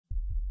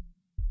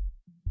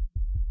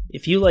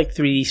If you like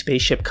 3D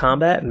spaceship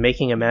combat and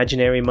making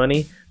imaginary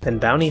money, then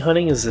bounty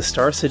hunting is the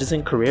Star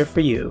Citizen career for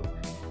you.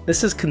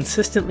 This has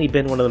consistently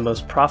been one of the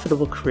most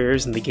profitable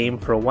careers in the game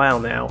for a while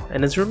now,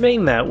 and has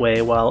remained that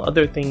way while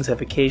other things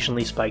have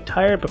occasionally spiked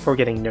higher before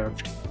getting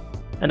nerfed.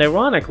 And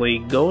ironically,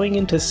 going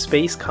into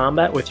space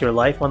combat with your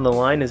life on the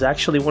line is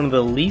actually one of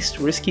the least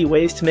risky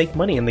ways to make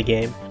money in the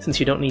game, since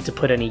you don't need to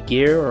put any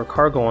gear or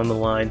cargo on the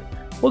line.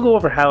 We'll go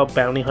over how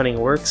bounty hunting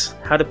works,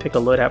 how to pick a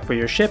loadout for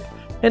your ship,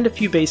 and a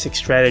few basic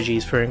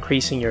strategies for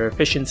increasing your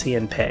efficiency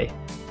and pay.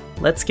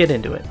 Let's get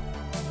into it.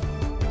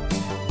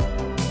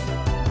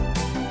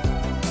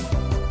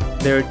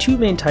 There are two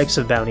main types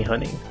of bounty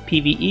hunting,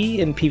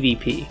 PvE and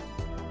PvP.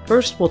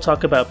 First, we'll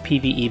talk about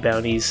PvE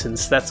bounties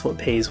since that's what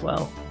pays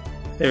well.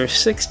 There are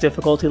 6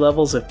 difficulty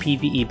levels of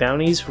PvE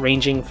bounties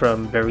ranging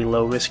from very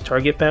low risk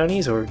target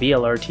bounties or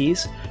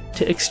VLRTs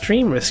to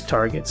extreme risk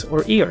targets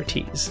or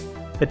ERTs.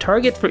 The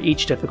target for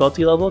each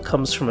difficulty level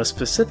comes from a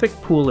specific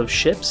pool of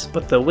ships,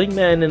 but the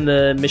wingman in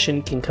the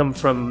mission can come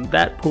from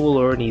that pool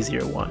or an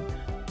easier one.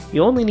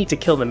 You only need to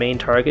kill the main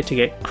target to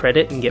get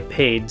credit and get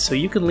paid, so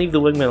you can leave the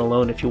wingman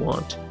alone if you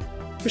want.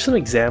 Here's some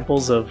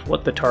examples of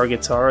what the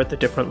targets are at the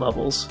different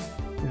levels.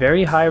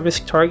 Very high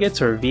risk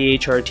targets, or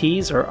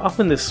VHRTs, are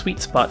often the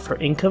sweet spot for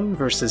income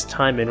versus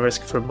time and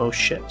risk for most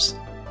ships.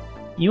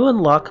 You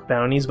unlock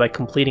bounties by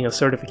completing a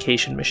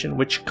certification mission,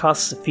 which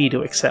costs a fee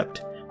to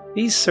accept.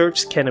 These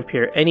certs can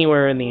appear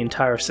anywhere in the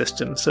entire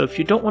system, so if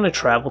you don't want to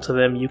travel to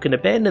them, you can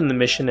abandon the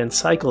mission and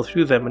cycle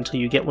through them until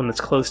you get one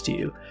that's close to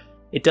you.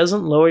 It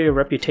doesn't lower your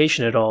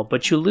reputation at all,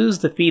 but you lose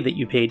the fee that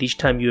you paid each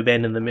time you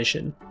abandon the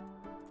mission.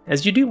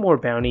 As you do more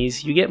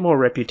bounties, you get more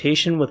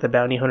reputation with the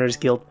Bounty Hunters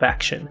Guild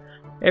faction.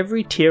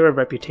 Every tier of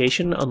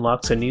reputation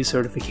unlocks a new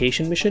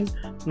certification mission,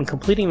 and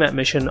completing that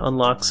mission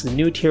unlocks a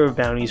new tier of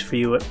bounties for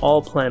you at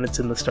all planets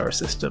in the star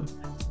system.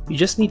 You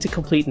just need to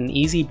complete an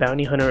easy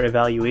bounty hunter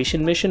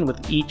evaluation mission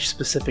with each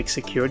specific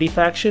security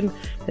faction,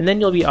 and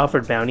then you'll be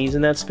offered bounties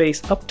in that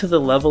space up to the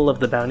level of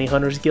the Bounty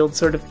Hunters Guild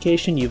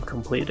certification you've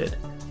completed.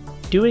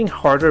 Doing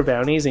harder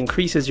bounties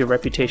increases your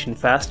reputation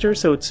faster,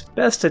 so it's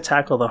best to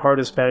tackle the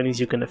hardest bounties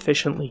you can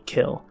efficiently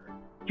kill.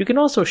 You can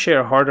also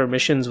share harder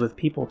missions with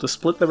people to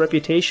split the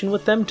reputation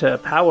with them to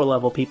power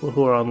level people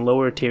who are on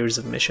lower tiers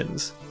of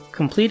missions.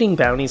 Completing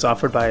bounties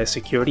offered by a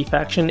security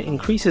faction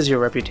increases your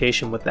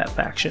reputation with that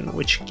faction,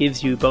 which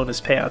gives you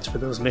bonus payouts for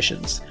those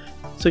missions.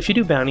 So if you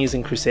do bounties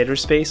in Crusader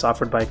space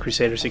offered by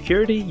Crusader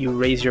Security, you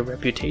raise your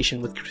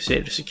reputation with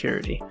Crusader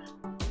Security.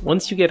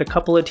 Once you get a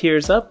couple of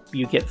tiers up,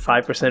 you get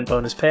 5%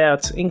 bonus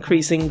payouts,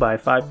 increasing by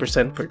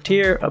 5% per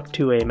tier up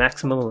to a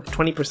maximum of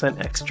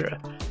 20% extra.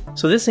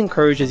 So this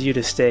encourages you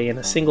to stay in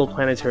a single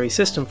planetary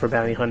system for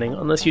bounty hunting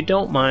unless you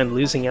don't mind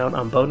losing out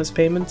on bonus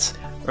payments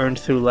earned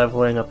through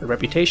leveling up the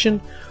reputation,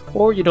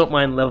 or you don't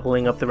mind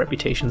leveling up the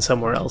reputation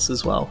somewhere else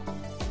as well.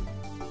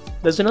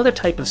 There's another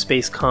type of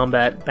space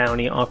combat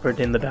bounty offered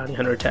in the Bounty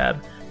Hunter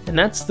tab, and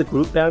that's the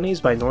group bounties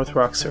by North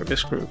Rock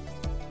Service Group.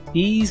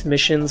 These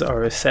missions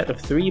are a set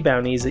of 3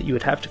 bounties that you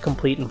would have to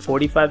complete in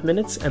 45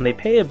 minutes, and they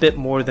pay a bit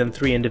more than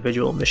 3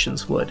 individual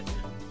missions would.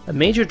 A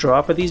major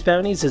draw for these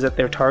bounties is that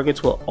their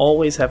targets will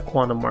always have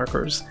quantum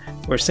markers,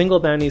 where single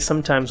bounties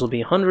sometimes will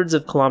be hundreds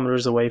of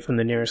kilometers away from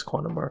the nearest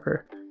quantum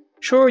marker.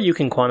 Sure, you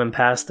can quantum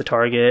pass the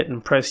target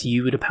and press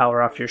U to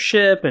power off your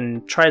ship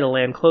and try to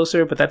land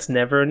closer, but that's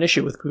never an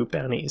issue with group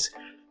bounties.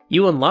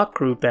 You unlock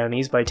group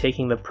bounties by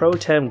taking the Pro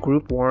Tem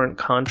Group Warrant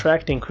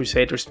contract in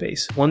Crusader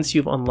space once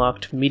you've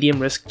unlocked medium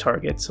risk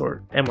targets,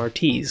 or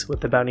MRTs, with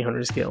the Bounty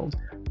Hunters Guild.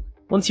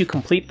 Once you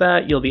complete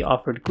that, you'll be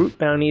offered group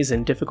bounties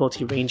in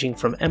difficulty ranging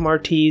from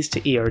MRTs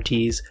to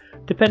ERTs,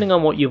 depending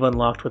on what you've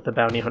unlocked with the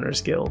Bounty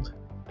Hunters Guild.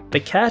 The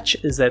catch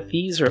is that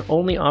these are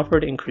only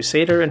offered in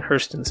Crusader and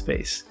Hurston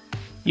space.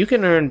 You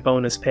can earn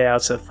bonus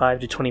payouts of 5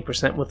 to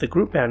 20% with the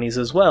group bounties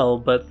as well,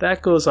 but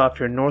that goes off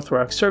your North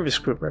Rock Service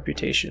Group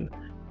reputation.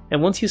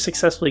 And once you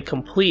successfully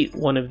complete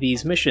one of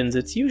these missions,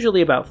 it's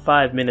usually about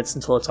 5 minutes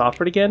until it's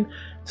offered again,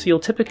 so you'll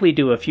typically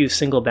do a few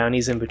single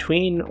bounties in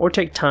between, or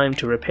take time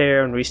to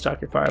repair and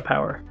restock your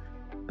firepower.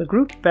 The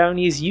group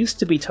bounties used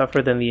to be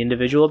tougher than the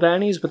individual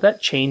bounties, but that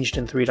changed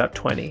in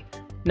 3.20.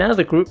 Now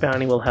the group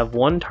bounty will have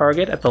one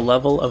target at the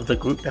level of the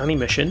group bounty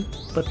mission,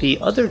 but the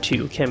other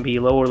 2 can be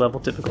lower level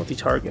difficulty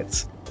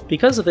targets.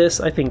 Because of this,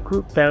 I think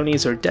group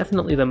bounties are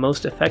definitely the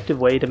most effective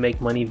way to make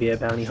money via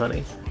bounty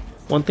hunting.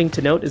 One thing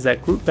to note is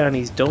that group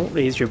bounties don't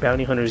raise your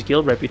Bounty Hunters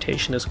Guild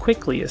reputation as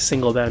quickly as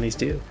single bounties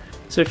do,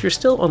 so if you're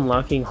still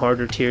unlocking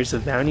harder tiers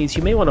of bounties,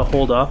 you may want to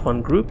hold off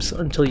on groups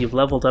until you've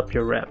leveled up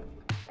your rep.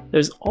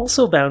 There's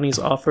also bounties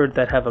offered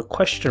that have a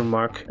question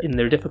mark in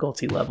their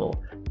difficulty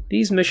level.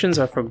 These missions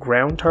are for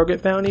ground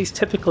target bounties,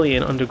 typically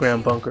in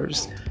underground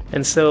bunkers,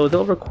 and so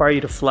they'll require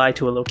you to fly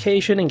to a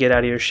location and get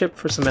out of your ship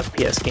for some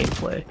FPS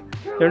gameplay.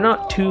 They're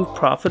not too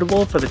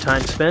profitable for the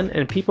time spent,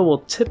 and people will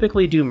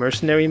typically do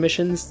mercenary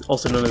missions,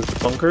 also known as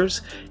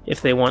bunkers,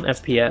 if they want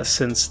FPS,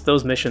 since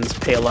those missions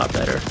pay a lot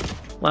better.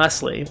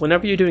 Lastly,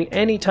 whenever you're doing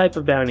any type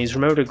of bounties,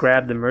 remember to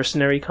grab the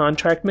mercenary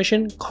contract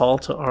mission, Call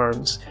to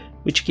Arms,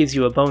 which gives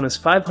you a bonus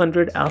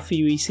 500 Alpha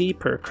UEC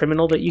per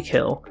criminal that you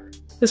kill.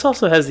 This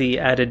also has the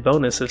added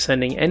bonus of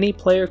sending any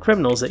player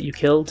criminals that you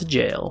kill to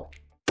jail.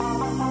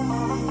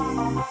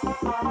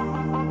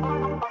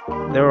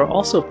 There are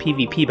also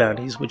PvP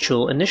bounties, which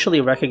you'll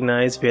initially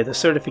recognize via the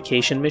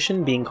certification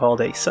mission being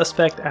called a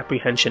Suspect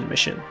Apprehension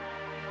mission.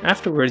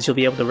 Afterwards, you'll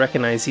be able to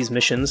recognize these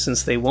missions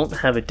since they won't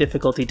have a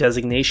difficulty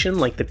designation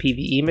like the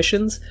PvE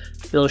missions.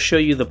 They'll show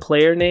you the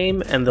player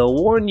name, and they'll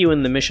warn you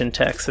in the mission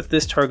text that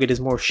this target is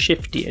more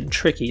shifty and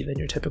tricky than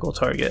your typical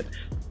target.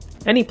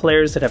 Any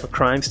players that have a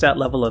crime stat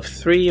level of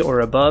 3 or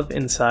above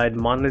inside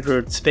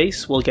monitored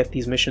space will get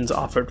these missions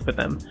offered for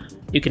them.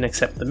 You can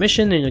accept the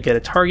mission and you'll get a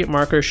target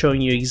marker showing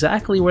you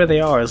exactly where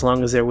they are as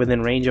long as they're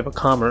within range of a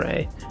comm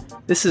array.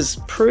 This is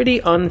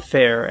pretty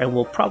unfair and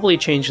will probably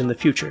change in the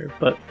future,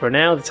 but for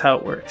now that's how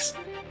it works.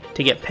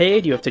 To get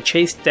paid, you have to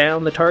chase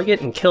down the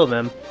target and kill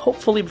them,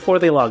 hopefully before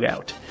they log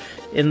out.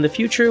 In the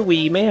future,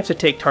 we may have to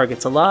take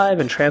targets alive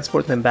and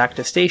transport them back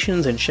to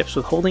stations and ships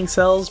with holding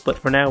cells, but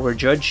for now we're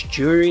judge,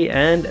 jury,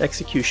 and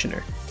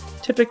executioner.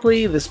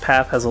 Typically, this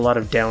path has a lot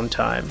of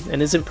downtime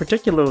and isn't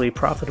particularly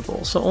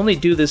profitable, so only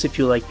do this if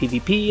you like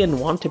PvP and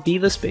want to be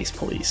the space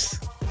police.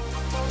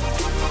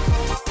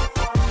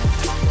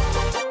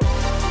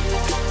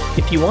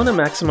 If you want to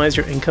maximize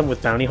your income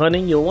with bounty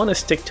hunting, you'll want to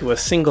stick to a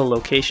single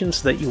location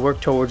so that you work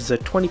towards the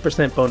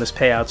 20% bonus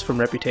payouts from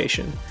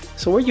reputation.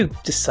 So where you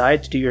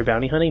decide to do your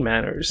bounty hunting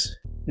matters.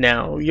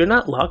 Now, you're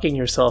not locking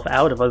yourself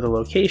out of other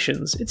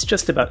locations, it's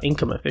just about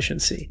income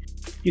efficiency.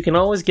 You can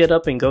always get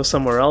up and go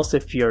somewhere else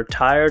if you're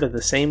tired of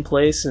the same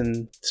place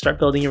and start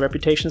building your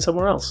reputation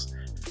somewhere else.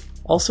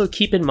 Also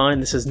keep in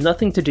mind this has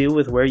nothing to do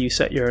with where you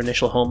set your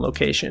initial home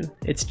location.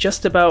 It's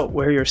just about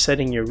where you're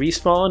setting your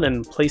respawn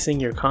and placing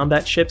your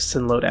combat ships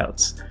and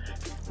loadouts.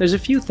 There's a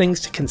few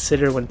things to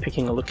consider when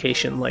picking a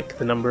location, like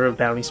the number of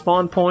bounty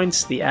spawn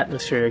points, the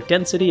atmospheric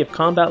density of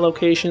combat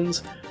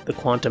locations, the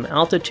quantum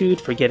altitude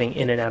for getting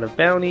in and out of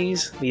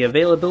bounties, the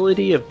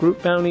availability of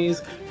group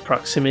bounties,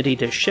 proximity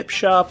to ship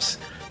shops,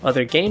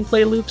 other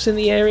gameplay loops in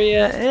the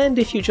area, and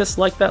if you just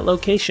like that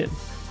location.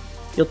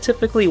 You'll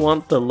typically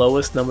want the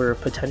lowest number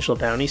of potential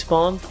bounty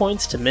spawn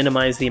points to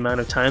minimize the amount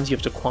of times you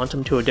have to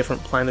quantum to a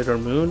different planet or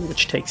moon,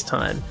 which takes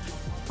time.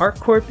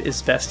 ArcCorp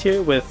is best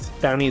here with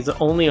bounties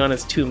only on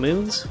its 2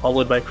 moons,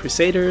 followed by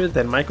Crusader,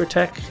 then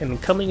Microtech,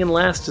 and coming in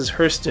last is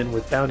Hurston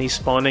with bounties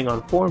spawning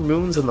on 4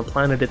 moons on the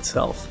planet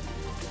itself.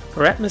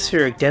 For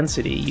atmospheric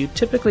density, you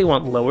typically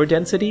want lower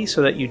density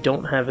so that you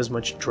don't have as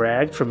much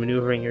drag from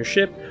maneuvering your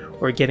ship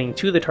or getting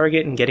to the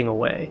target and getting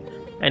away.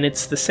 And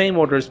it's the same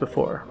order as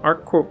before.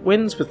 ArcCorp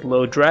wins with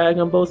low drag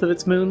on both of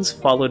its moons,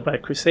 followed by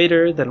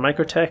Crusader, then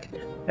Microtech,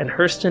 and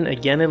Hurston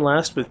again in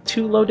last with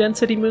 2 low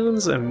density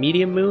moons, a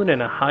medium moon,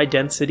 and a high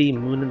density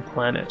moon and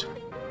planet.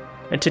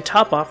 And to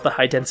top off the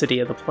high density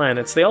of the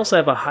planets, they also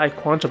have a high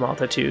quantum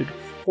altitude,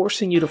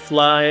 forcing you to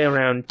fly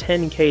around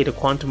 10k to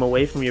quantum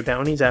away from your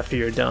bounties after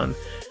you're done,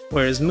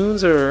 whereas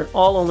moons are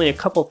all only a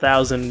couple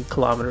thousand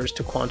kilometers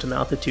to quantum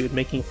altitude,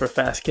 making for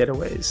fast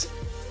getaways.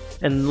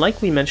 And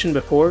like we mentioned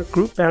before,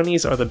 group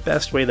bounties are the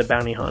best way to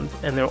bounty hunt,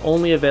 and they're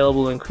only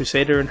available in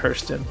Crusader and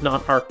Hurston,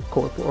 not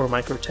ArcCorp or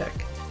Microtech.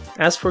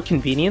 As for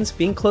convenience,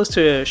 being close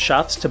to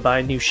shops to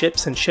buy new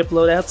ships and ship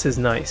loadouts is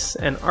nice,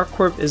 and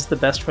ArcCorp is the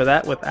best for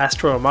that with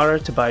Astro Armada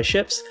to buy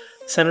ships,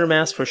 Center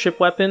Mass for ship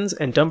weapons,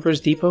 and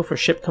Dumpers Depot for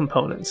ship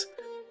components.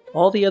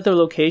 All the other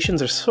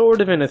locations are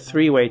sort of in a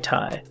 3-way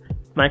tie.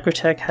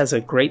 Microtech has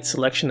a great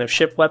selection of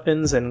ship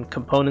weapons and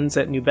components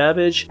at New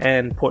Babbage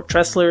and Port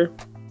Tressler.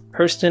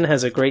 Hurston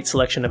has a great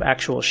selection of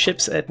actual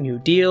ships at New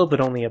Deal,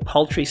 but only a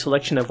paltry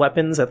selection of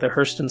weapons at the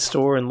Hurston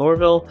store in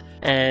Lorville,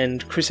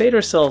 and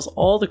Crusader sells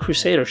all the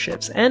Crusader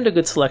ships and a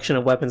good selection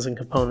of weapons and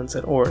components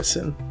at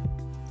Orison.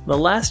 The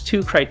last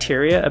 2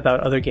 criteria about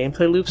other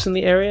gameplay loops in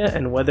the area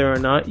and whether or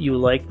not you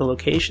like the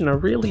location are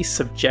really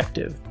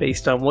subjective,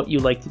 based on what you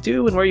like to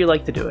do and where you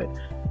like to do it.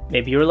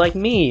 Maybe you're like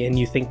me and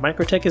you think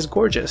Microtech is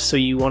gorgeous, so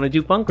you want to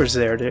do bunkers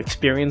there to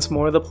experience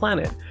more of the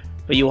planet.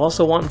 But you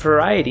also want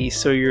variety,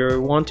 so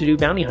you want to do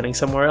bounty hunting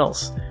somewhere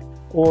else.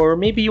 Or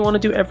maybe you want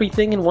to do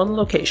everything in one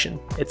location.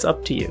 It's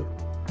up to you.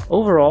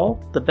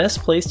 Overall, the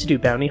best place to do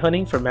bounty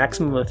hunting for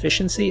maximum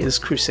efficiency is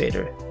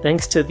Crusader,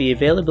 thanks to the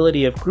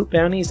availability of group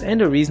bounties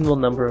and a reasonable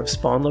number of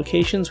spawn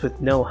locations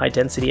with no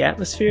high-density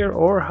atmosphere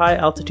or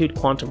high-altitude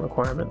quantum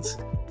requirements.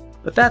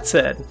 But that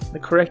said, the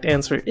correct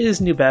answer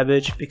is New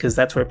Babbage because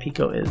that's where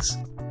Pico is.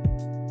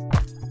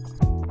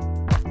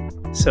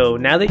 So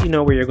now that you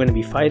know where you're going to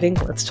be fighting,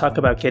 let's talk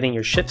about getting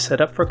your ship set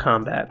up for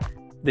combat.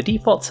 The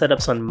default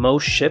setups on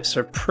most ships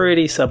are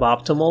pretty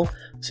suboptimal,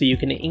 so you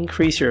can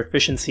increase your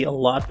efficiency a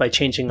lot by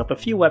changing up a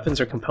few weapons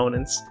or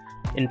components.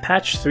 In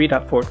patch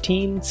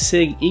 3.14,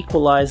 SIG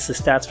equalized the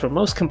stats for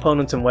most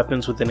components and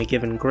weapons within a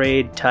given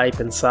grade, type,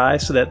 and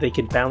size so that they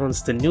could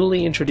balance the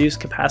newly introduced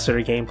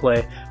capacitor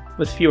gameplay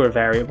with fewer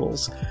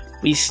variables.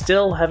 We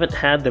still haven't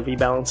had the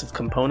rebalance of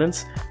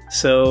components,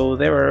 so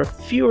there are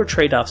fewer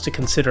trade-offs to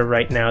consider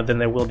right now than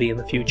there will be in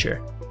the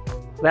future.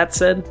 That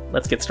said,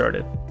 let's get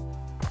started.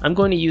 I'm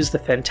going to use the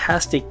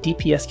fantastic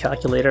DPS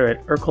calculator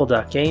at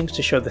Urkel.games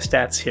to show the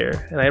stats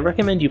here, and I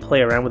recommend you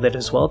play around with it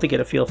as well to get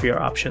a feel for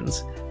your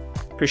options.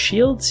 For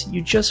shields,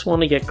 you just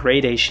want to get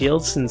grade A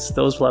shields since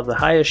those will have the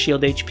highest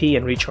shield HP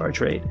and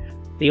recharge rate.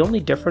 The only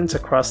difference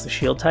across the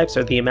shield types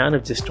are the amount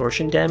of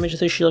distortion damage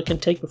the shield can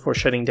take before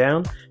shutting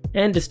down,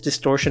 and its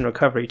distortion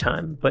recovery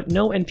time, but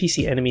no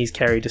NPC enemies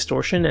carry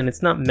distortion and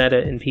it's not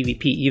meta in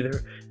PvP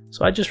either,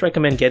 so I just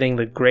recommend getting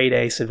the grade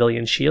A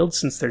civilian shields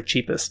since they're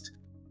cheapest.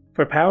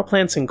 For power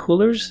plants and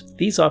coolers,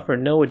 these offer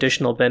no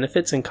additional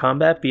benefits in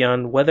combat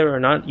beyond whether or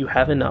not you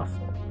have enough.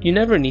 You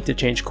never need to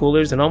change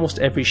coolers and almost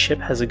every ship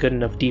has a good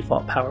enough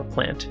default power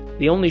plant.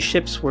 The only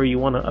ships where you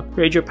want to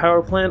upgrade your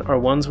power plant are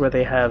ones where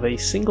they have a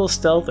single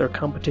stealth or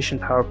competition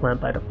power plant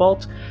by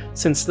default,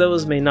 since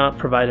those may not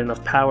provide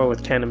enough power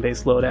with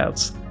cannon-based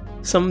loadouts.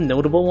 Some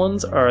notable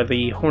ones are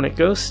the Hornet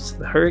Ghost,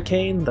 the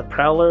Hurricane, the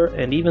Prowler,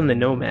 and even the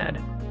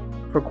Nomad.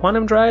 For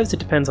quantum drives, it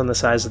depends on the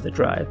size of the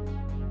drive.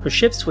 For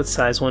ships with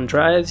size 1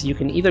 drives, you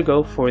can either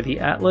go for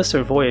the Atlas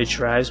or Voyage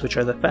drives, which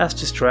are the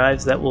fastest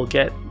drives that will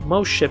get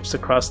most ships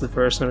across the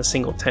verse in a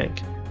single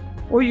tank.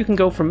 Or you can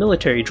go for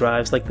military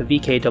drives like the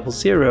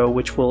VK00,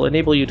 which will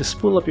enable you to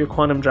spool up your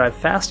quantum drive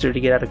faster to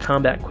get out of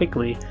combat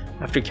quickly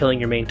after killing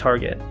your main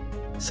target.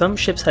 Some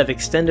ships have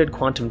extended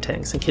quantum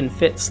tanks and can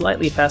fit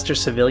slightly faster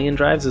civilian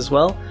drives as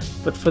well,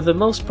 but for the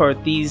most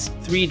part these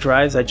 3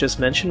 drives I just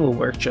mentioned will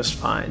work just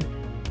fine.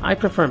 I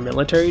prefer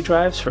military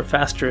drives for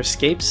faster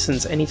escapes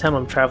since anytime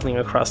I'm traveling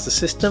across the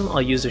system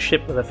I'll use a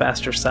ship with a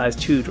faster size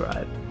 2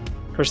 drive.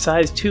 For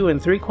size 2 and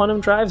 3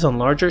 quantum drives on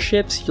larger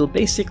ships, you'll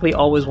basically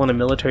always want a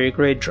military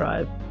grade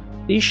drive.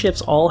 These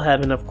ships all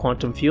have enough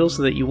quantum fuel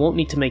so that you won't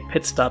need to make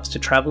pit stops to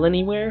travel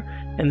anywhere,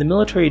 and the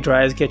military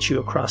drives get you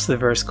across the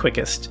verse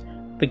quickest.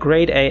 The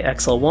grade A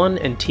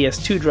XL1 and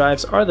TS2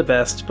 drives are the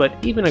best, but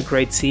even a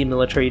grade C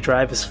military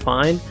drive is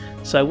fine,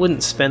 so I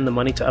wouldn't spend the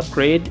money to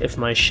upgrade if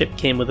my ship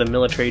came with a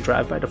military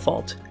drive by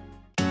default.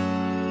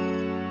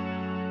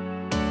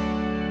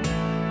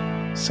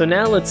 So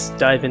now let's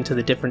dive into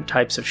the different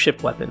types of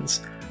ship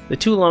weapons. The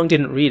too long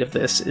didn't read of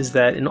this is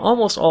that in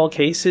almost all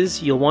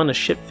cases you'll want a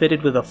ship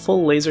fitted with a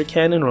full laser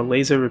cannon or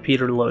laser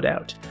repeater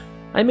loadout.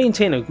 I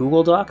maintain a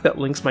Google Doc that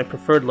links my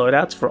preferred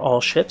loadouts for all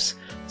ships,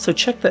 so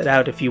check that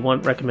out if you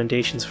want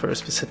recommendations for a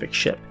specific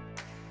ship.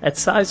 At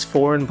size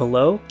 4 and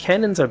below,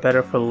 cannons are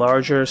better for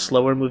larger,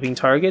 slower moving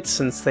targets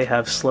since they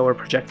have slower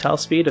projectile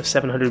speed of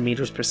 700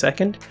 meters per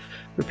second.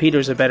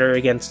 Repeaters are better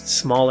against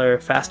smaller,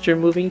 faster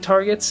moving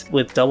targets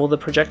with double the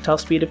projectile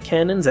speed of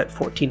cannons at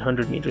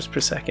 1400 meters per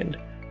second.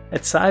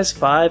 At size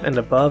 5 and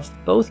above,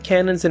 both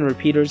cannons and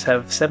repeaters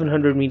have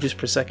 700 meters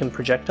per second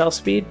projectile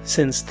speed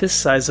since this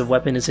size of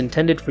weapon is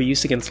intended for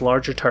use against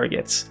larger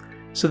targets.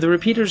 So the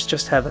repeaters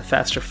just have a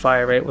faster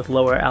fire rate with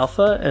lower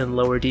alpha and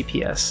lower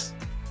DPS.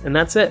 And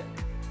that's it.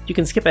 You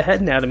can skip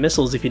ahead now to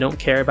missiles if you don't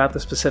care about the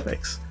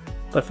specifics.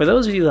 But for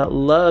those of you that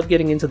love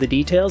getting into the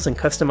details and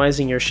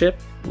customizing your ship,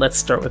 let's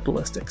start with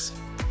ballistics.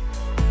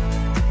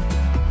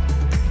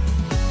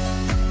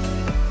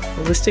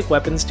 Ballistic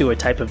weapons do a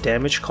type of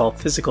damage called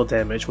physical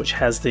damage, which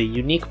has the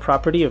unique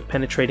property of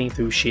penetrating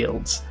through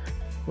shields.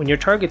 When your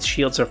target's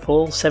shields are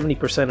full,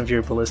 70% of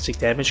your ballistic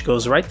damage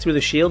goes right through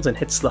the shields and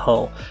hits the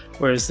hull,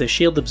 whereas the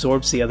shield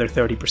absorbs the other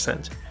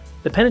 30%.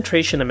 The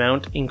penetration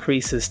amount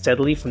increases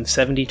steadily from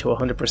 70 to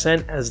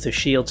 100% as the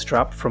shields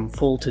drop from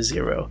full to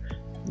 0.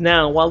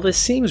 Now, while this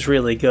seems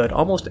really good,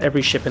 almost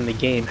every ship in the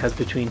game has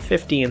between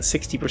 50 and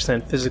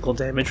 60% physical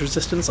damage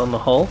resistance on the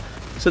hull,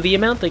 so the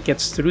amount that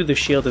gets through the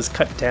shield is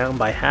cut down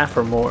by half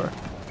or more.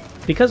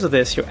 Because of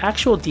this, your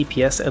actual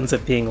DPS ends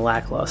up being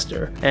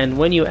lackluster, and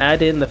when you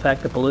add in the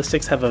fact that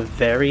ballistics have a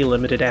very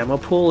limited ammo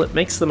pool, it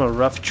makes them a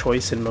rough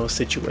choice in most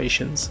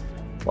situations.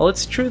 While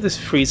it's true this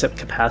frees up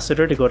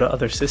capacitor to go to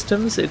other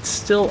systems, it's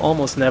still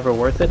almost never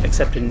worth it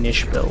except in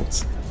niche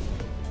builds.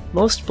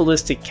 Most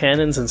ballistic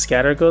cannons and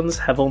scatterguns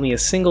have only a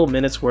single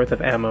minute's worth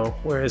of ammo,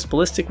 whereas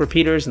ballistic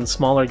repeaters and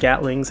smaller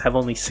Gatlings have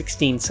only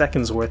 16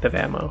 seconds worth of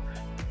ammo.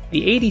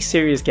 The 80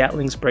 series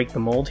Gatlings break the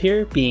mold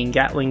here, being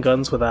Gatling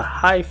guns with a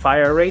high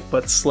fire rate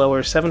but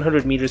slower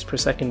 700 meters per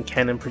second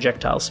cannon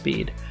projectile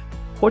speed.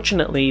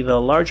 Fortunately,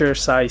 the larger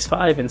size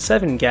 5 and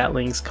 7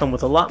 Gatlings come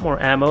with a lot more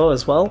ammo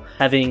as well,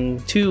 having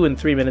 2 and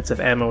 3 minutes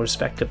of ammo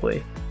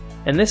respectively.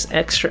 And this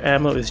extra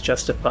ammo is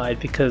justified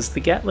because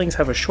the Gatlings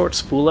have a short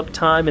spool up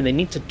time and they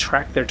need to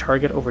track their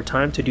target over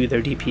time to do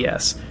their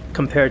DPS,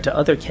 compared to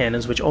other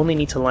cannons which only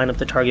need to line up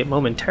the target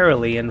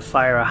momentarily and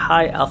fire a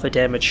high alpha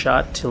damage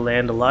shot to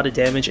land a lot of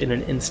damage in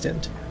an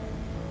instant.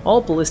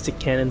 All ballistic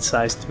cannons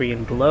size 3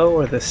 and below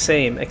are the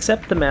same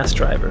except the mass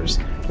drivers,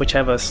 which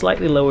have a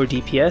slightly lower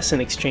DPS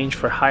in exchange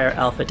for higher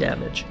alpha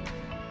damage.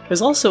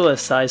 There's also a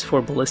size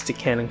 4 ballistic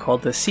cannon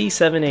called the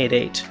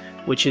C788,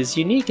 which is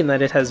unique in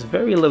that it has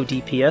very low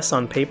DPS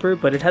on paper,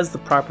 but it has the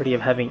property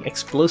of having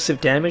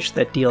explosive damage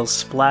that deals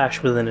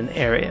splash within an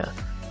area.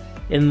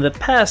 In the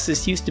past,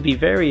 this used to be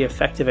very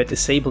effective at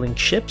disabling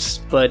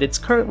ships, but it's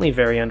currently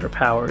very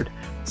underpowered,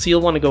 so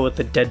you'll want to go with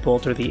the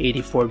Deadbolt or the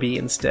 84B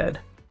instead.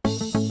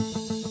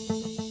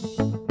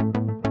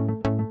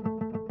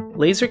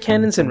 Laser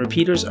cannons and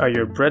repeaters are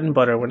your bread and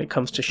butter when it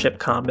comes to ship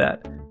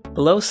combat.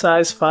 Below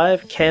size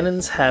 5,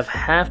 cannons have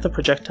half the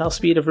projectile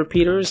speed of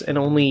repeaters and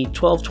only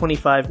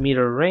 1225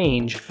 meter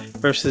range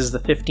versus the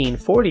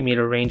 1540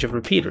 meter range of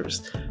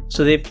repeaters,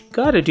 so they've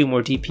got to do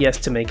more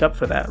DPS to make up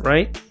for that,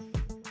 right?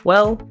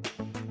 Well,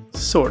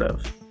 sort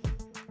of.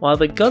 While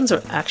the guns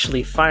are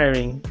actually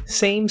firing,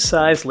 same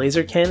size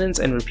laser cannons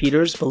and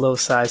repeaters below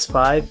size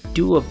 5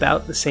 do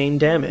about the same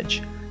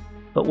damage.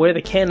 But where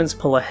the cannons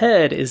pull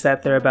ahead is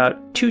that they're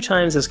about 2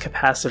 times as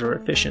capacitor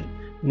efficient,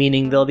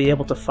 meaning they'll be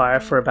able to fire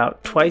for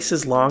about twice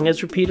as long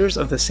as repeaters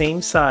of the same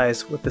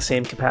size with the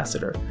same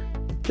capacitor.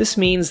 This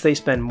means they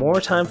spend more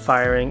time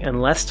firing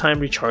and less time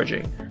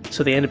recharging,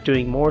 so they end up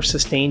doing more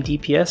sustained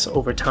DPS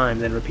over time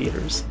than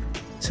repeaters.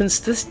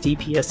 Since this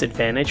DPS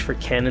advantage for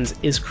cannons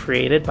is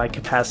created by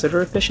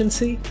capacitor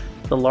efficiency,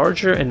 the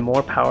larger and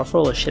more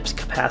powerful a ship's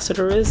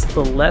capacitor is,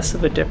 the less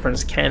of a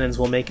difference cannons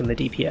will make in the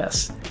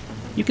DPS.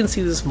 You can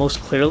see this most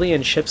clearly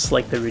in ships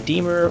like the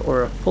Redeemer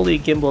or a fully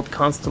gimbaled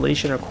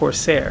Constellation or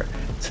Corsair,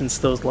 since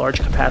those large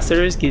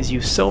capacitors gives you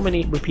so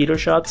many repeater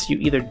shots you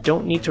either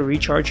don't need to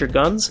recharge your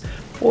guns,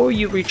 or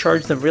you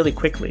recharge them really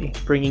quickly,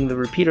 bringing the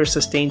repeater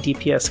sustained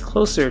DPS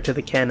closer to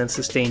the cannon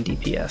sustained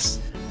DPS.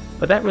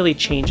 But that really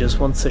changes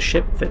once the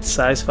ship fits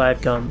size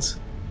 5 guns.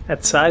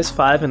 At size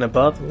 5 and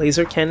above,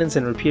 laser cannons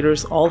and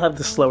repeaters all have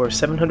the slower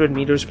 700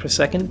 meters per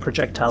second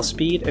projectile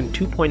speed and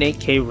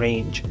 2.8k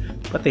range,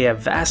 but they have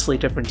vastly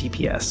different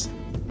DPS.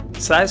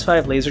 Size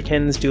 5 laser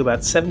cannons do about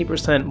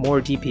 70% more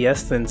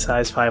DPS than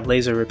size 5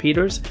 laser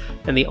repeaters,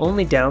 and the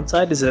only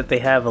downside is that they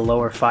have a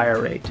lower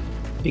fire rate.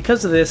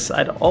 Because of this,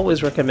 I'd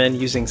always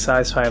recommend using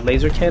size 5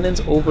 laser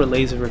cannons over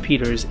laser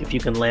repeaters if you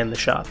can land the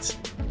shots.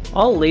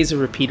 All laser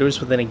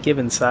repeaters within a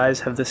given size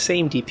have the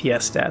same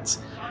DPS stats,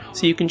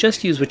 so you can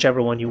just use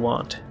whichever one you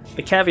want.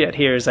 The caveat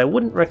here is I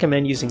wouldn't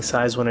recommend using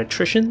size 1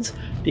 attritions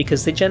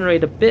because they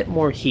generate a bit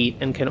more heat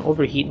and can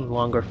overheat in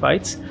longer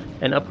fights,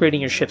 and upgrading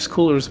your ship's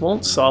coolers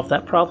won't solve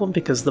that problem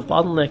because the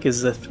bottleneck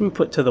is the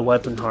throughput to the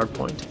weapon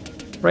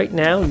hardpoint. Right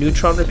now,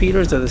 neutron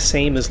repeaters are the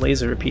same as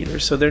laser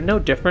repeaters, so they're no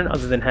different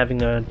other than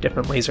having a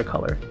different laser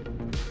color.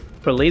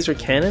 For laser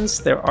cannons,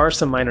 there are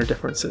some minor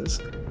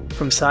differences.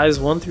 From size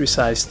 1 through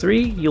size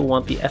 3, you'll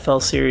want the FL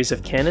series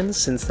of cannons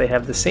since they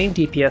have the same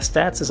DPS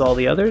stats as all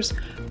the others,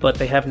 but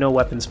they have no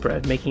weapon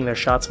spread, making their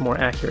shots more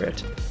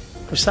accurate.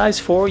 For size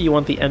 4, you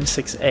want the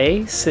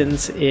M6A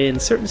since in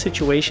certain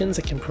situations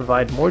it can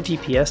provide more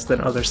DPS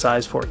than other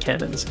size 4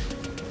 cannons.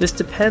 This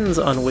depends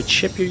on which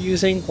ship you're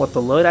using, what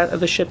the loadout of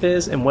the ship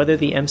is, and whether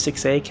the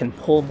M6A can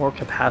pull more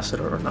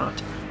capacitor or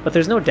not. But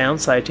there's no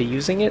downside to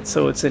using it,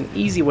 so it's an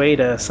easy way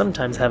to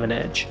sometimes have an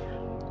edge.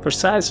 For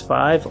size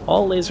 5,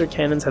 all laser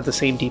cannons have the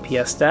same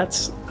DPS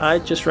stats.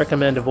 I'd just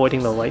recommend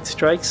avoiding the light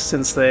strikes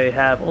since they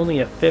have only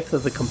a fifth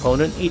of the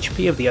component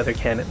HP of the other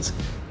cannons,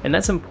 and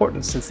that's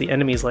important since the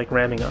enemies like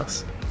ramming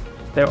us.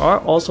 There are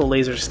also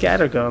laser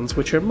scatter guns,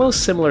 which are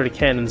most similar to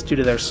cannons due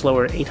to their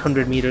slower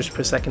 800 meters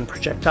per second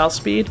projectile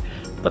speed,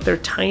 but their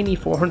tiny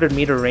 400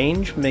 meter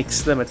range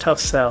makes them a tough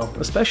sell,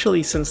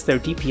 especially since their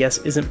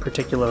DPS isn't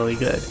particularly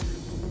good.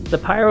 The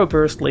Pyro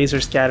Burst laser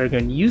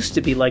scattergun used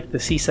to be like the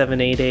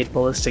C788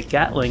 Ballistic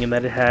Gatling in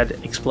that it had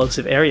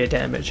explosive area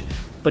damage,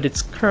 but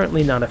it's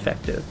currently not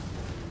effective.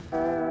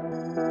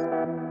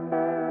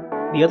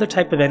 The other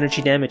type of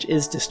energy damage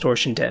is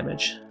distortion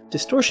damage.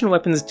 Distortion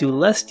weapons do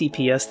less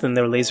DPS than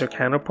their laser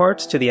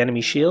counterparts to the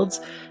enemy shields,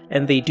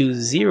 and they do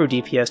 0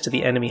 DPS to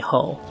the enemy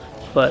hull.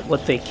 But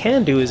what they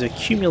can do is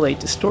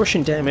accumulate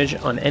distortion damage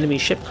on enemy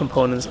ship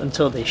components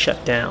until they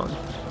shut down.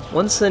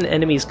 Once an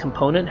enemy's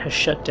component has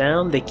shut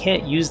down, they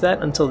can't use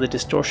that until the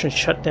distortion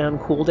shutdown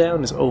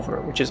cooldown is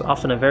over, which is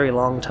often a very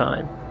long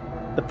time.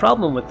 The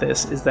problem with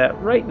this is that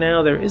right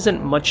now there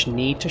isn't much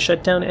need to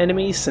shut down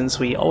enemies since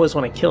we always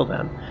want to kill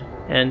them,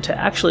 and to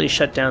actually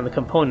shut down the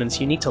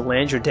components you need to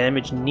land your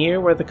damage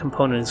near where the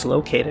component is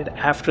located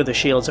after the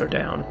shields are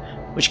down,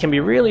 which can be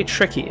really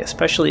tricky,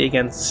 especially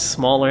against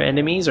smaller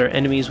enemies or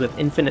enemies with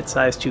infinite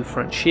size 2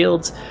 front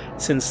shields,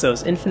 since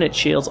those infinite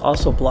shields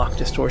also block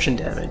distortion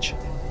damage.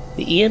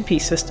 The EMP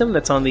system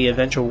that's on the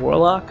Avenger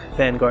Warlock,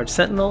 Vanguard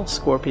Sentinel,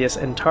 Scorpius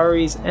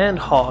Antares, and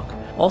Hawk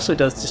also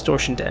does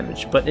distortion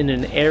damage, but in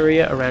an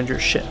area around your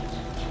ship.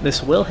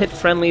 This will hit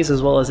friendlies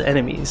as well as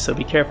enemies, so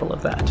be careful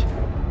of that.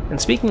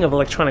 And speaking of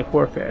electronic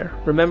warfare,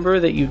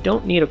 remember that you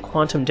don't need a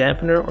quantum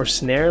dampener or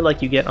snare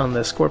like you get on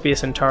the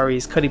Scorpius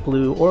Antares, Cuddy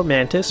Blue, or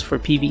Mantis for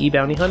PvE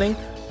bounty hunting,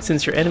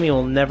 since your enemy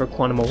will never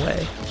quantum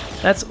away.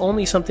 That's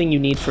only something you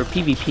need for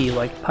PvP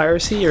like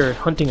piracy or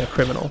hunting a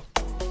criminal.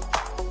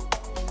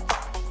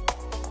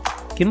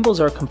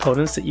 Gimbals are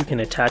components that you can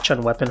attach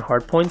on weapon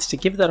hardpoints to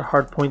give that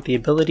hardpoint the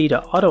ability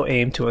to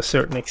auto-aim to a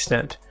certain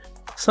extent.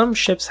 Some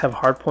ships have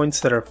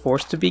hardpoints that are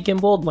forced to be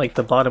gimbaled, like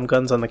the bottom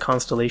guns on the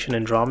Constellation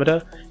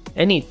Andromeda.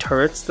 Any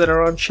turrets that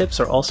are on ships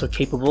are also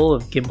capable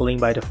of gimbaling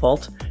by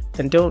default,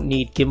 and don't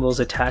need gimbals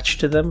attached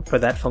to them for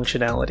that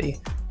functionality.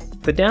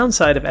 The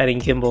downside of adding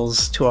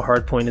gimbals to a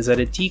hardpoint is that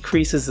it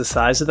decreases the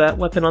size of that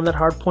weapon on that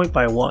hardpoint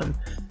by 1.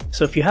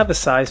 So if you have a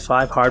size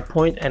 5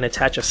 hardpoint and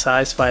attach a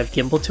size 5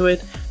 gimbal to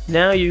it,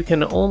 now you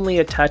can only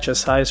attach a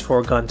size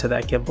 4 gun to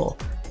that gimbal.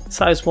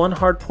 Size 1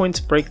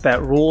 hardpoints break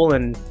that rule,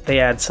 and they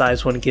add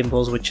size 1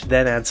 gimbals, which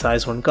then add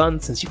size 1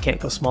 guns since you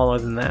can't go smaller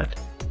than that.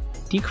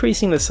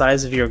 Decreasing the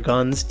size of your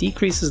guns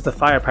decreases the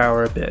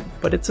firepower a bit,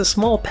 but it's a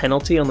small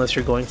penalty unless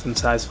you're going from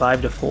size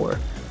 5 to 4.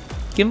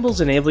 Gimbals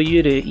enable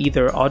you to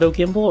either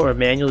auto-gimbal or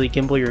manually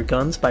gimbal your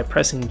guns by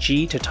pressing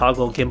G to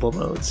toggle gimbal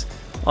modes.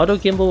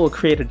 Auto-gimbal will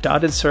create a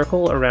dotted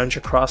circle around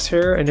your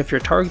crosshair, and if your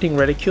targeting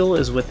reticule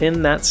is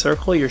within that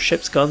circle, your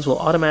ship's guns will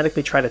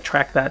automatically try to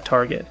track that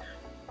target.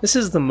 This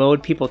is the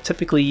mode people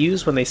typically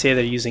use when they say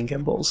they're using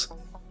gimbals.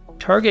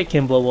 Target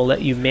gimbal will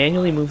let you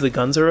manually move the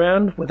guns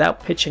around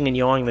without pitching and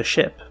yawing the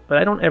ship, but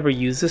I don't ever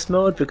use this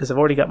mode because I've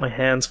already got my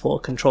hands full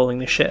controlling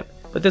the ship.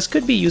 But this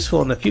could be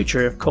useful in the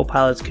future if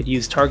co-pilots could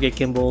use target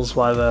gimbals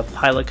while the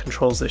pilot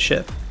controls the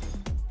ship.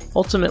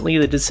 Ultimately,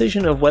 the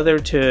decision of whether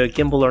to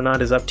gimbal or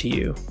not is up to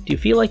you. Do you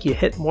feel like you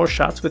hit more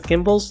shots with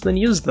gimbals? Then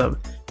use them.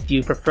 Do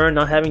you prefer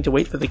not having to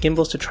wait for the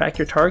gimbals to track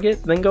your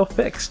target? Then go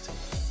fixed.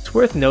 It's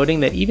worth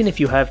noting that even if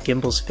you have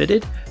gimbals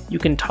fitted, you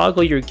can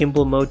toggle your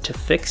gimbal mode to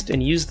fixed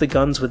and use the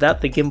guns without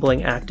the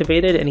gimbaling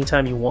activated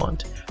anytime you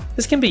want.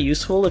 This can be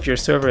useful if your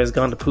server has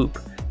gone to poop,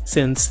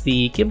 since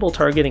the gimbal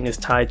targeting is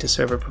tied to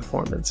server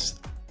performance.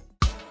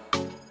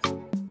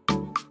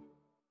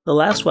 The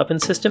last weapon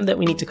system that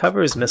we need to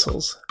cover is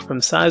missiles.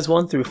 From size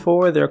 1 through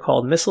 4 they're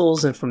called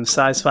missiles, and from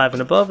size 5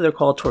 and above they're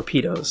called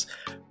torpedoes.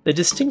 The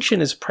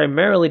distinction is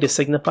primarily to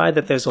signify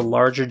that there's a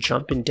larger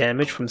jump in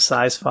damage from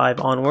size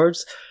 5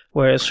 onwards,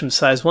 whereas from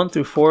size 1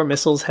 through 4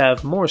 missiles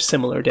have more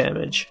similar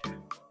damage.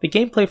 The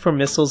gameplay for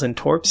missiles and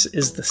torps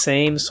is the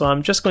same, so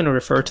I'm just going to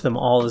refer to them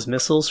all as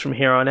missiles from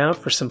here on out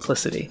for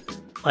simplicity.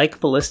 Like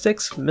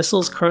ballistics,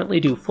 missiles currently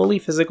do fully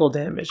physical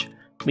damage,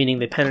 meaning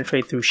they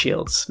penetrate through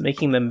shields,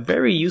 making them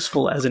very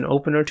useful as an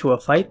opener to a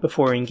fight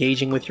before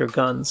engaging with your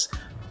guns.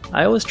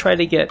 I always try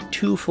to get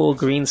 2 full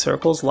green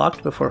circles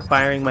locked before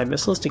firing my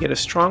missiles to get a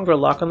stronger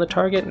lock on the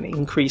target and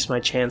increase my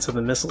chance of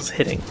the missiles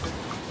hitting.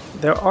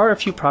 There are a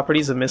few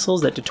properties of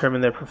missiles that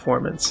determine their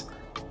performance.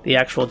 The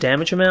actual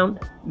damage amount,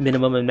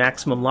 minimum and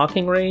maximum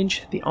locking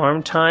range, the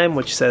arm time,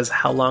 which says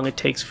how long it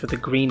takes for the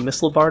green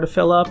missile bar to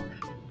fill up,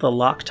 the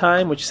lock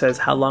time, which says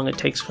how long it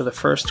takes for the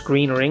first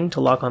green ring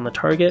to lock on the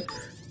target,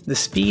 the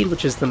speed,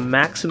 which is the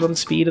maximum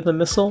speed of the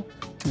missile,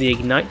 the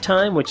ignite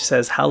time, which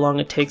says how long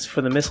it takes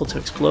for the missile to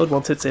explode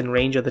once it's in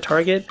range of the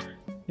target,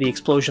 the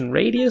explosion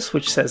radius,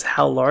 which says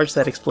how large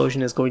that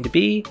explosion is going to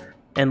be,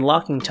 and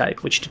locking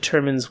type, which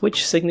determines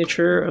which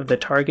signature of the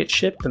target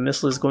ship the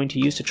missile is going to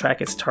use to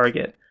track its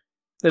target.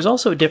 There's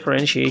also a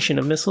differentiation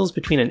of missiles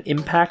between an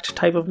impact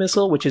type of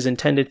missile, which is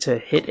intended to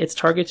hit its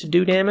target to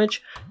do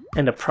damage,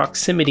 and a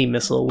proximity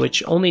missile,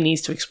 which only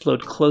needs to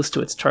explode close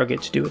to its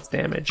target to do its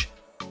damage.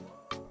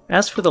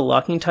 As for the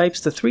locking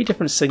types, the 3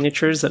 different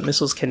signatures that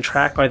missiles can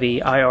track are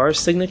the IR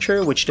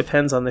signature, which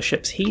depends on the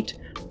ship's heat,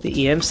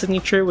 the EM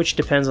signature, which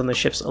depends on the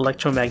ship's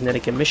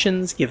electromagnetic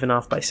emissions given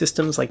off by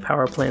systems like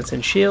power plants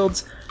and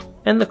shields,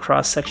 and the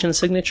cross-section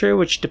signature,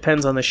 which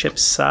depends on the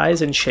ship's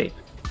size and shape.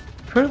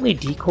 Currently,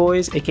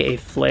 decoys, aka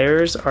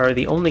flares, are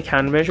the only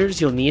countermeasures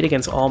you'll need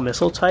against all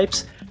missile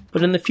types,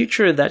 but in the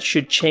future that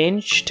should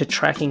change to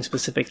tracking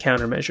specific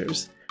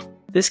countermeasures.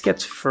 This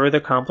gets further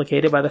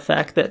complicated by the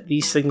fact that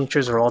these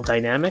signatures are all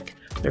dynamic.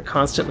 They're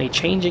constantly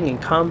changing in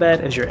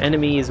combat as your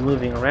enemy is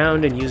moving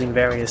around and using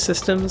various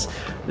systems.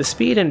 The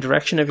speed and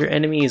direction of your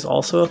enemy is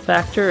also a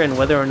factor, and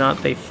whether or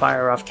not they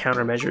fire off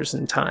countermeasures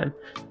in time.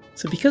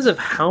 So because of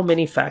how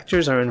many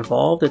factors are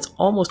involved, it's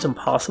almost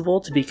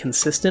impossible to be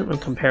consistent when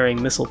comparing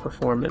missile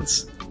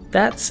performance.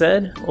 That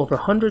said, over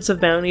hundreds of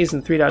bounties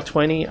in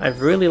 3.20,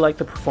 I've really liked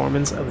the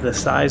performance of the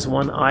size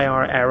 1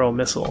 IR Arrow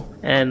missile,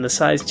 and the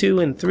size 2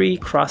 and 3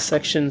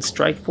 cross-section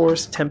Strike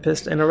Force,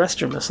 Tempest, and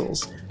Arrestor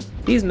missiles.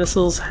 These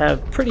missiles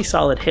have pretty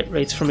solid hit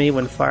rates for me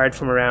when fired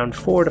from around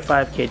 4 to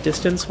 5k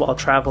distance while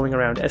traveling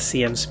around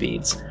SCM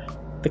speeds.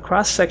 The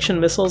cross-section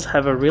missiles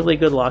have a really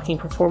good locking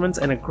performance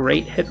and a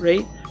great hit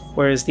rate,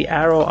 whereas the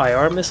Arrow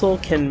IR missile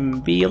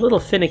can be a little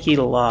finicky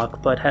to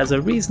lock, but has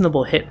a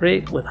reasonable hit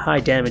rate with high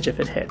damage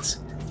if it hits.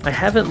 I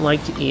haven't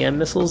liked EM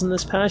missiles in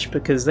this patch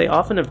because they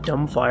often have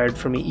dumbfired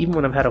for me even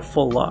when I've had a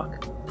full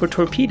lock. For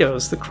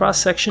torpedoes, the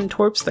cross-section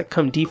torps that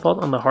come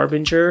default on the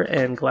Harbinger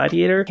and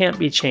Gladiator can't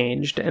be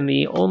changed, and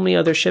the only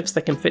other ships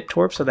that can fit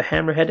torps are the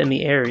Hammerhead and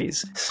the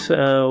Ares,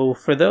 so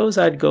for those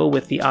I'd go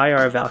with the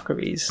IR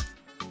Valkyries.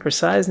 For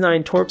size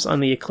 9 torps on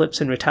the Eclipse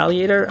and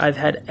Retaliator, I've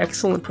had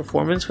excellent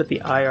performance with the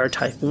IR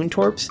Typhoon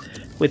torps.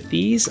 With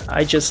these,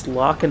 I just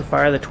lock and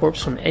fire the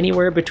torps from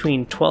anywhere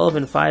between 12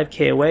 and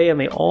 5k away, and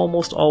they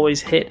almost always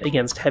hit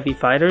against heavy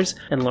fighters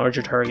and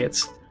larger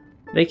targets.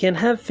 They can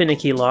have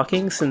finicky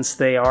locking since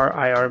they are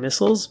IR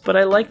missiles, but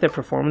I like their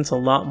performance a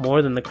lot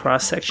more than the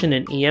cross-section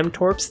and EM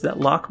torps that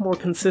lock more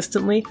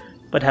consistently,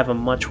 but have a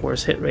much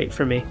worse hit rate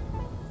for me.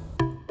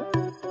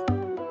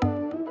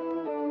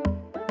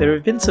 There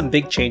have been some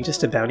big changes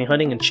to bounty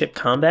hunting and ship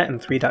combat in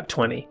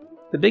 3.20.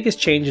 The biggest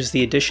change is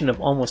the addition of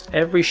almost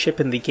every ship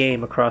in the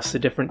game across the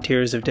different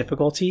tiers of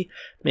difficulty,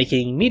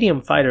 making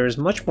medium fighters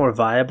much more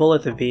viable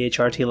at the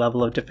VHRT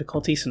level of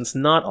difficulty since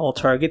not all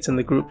targets in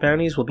the group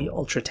bounties will be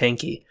ultra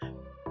tanky.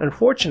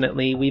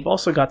 Unfortunately, we've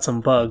also got some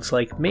bugs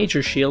like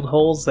major shield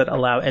holes that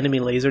allow enemy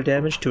laser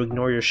damage to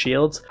ignore your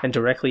shields and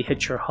directly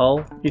hit your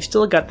hull. We've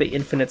still got the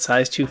infinite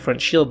size 2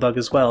 front shield bug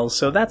as well,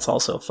 so that's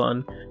also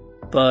fun.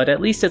 But at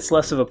least it's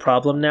less of a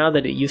problem now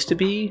than it used to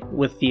be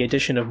with the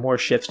addition of more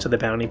ships to the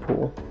bounty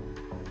pool.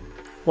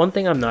 One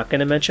thing I'm not going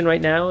to mention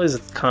right now is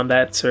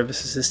combat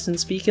service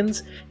assistance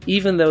beacons,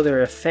 even though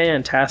they're a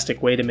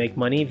fantastic way to make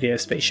money via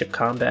spaceship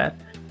combat.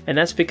 And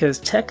that's because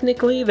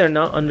technically they're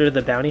not under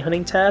the bounty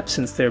hunting tab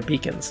since they're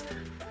beacons,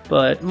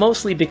 but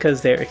mostly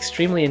because they're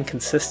extremely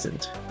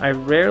inconsistent. I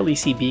rarely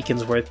see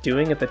beacons worth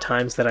doing at the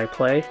times that I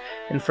play,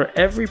 and for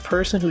every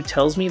person who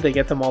tells me they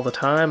get them all the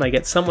time, I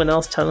get someone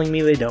else telling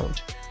me they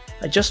don't.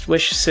 I just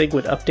wish SIG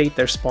would update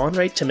their spawn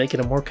rate to make it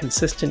a more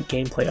consistent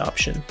gameplay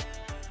option.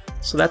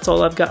 So that's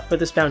all I've got for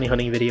this bounty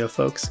hunting video,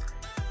 folks.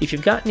 If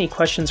you've got any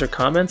questions or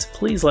comments,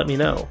 please let me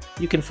know.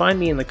 You can find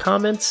me in the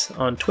comments,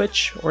 on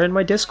Twitch, or in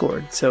my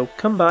Discord, so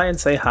come by and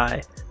say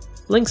hi.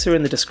 Links are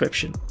in the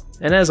description.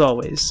 And as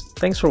always,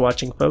 thanks for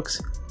watching,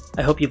 folks.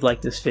 I hope you've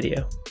liked this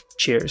video.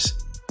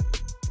 Cheers.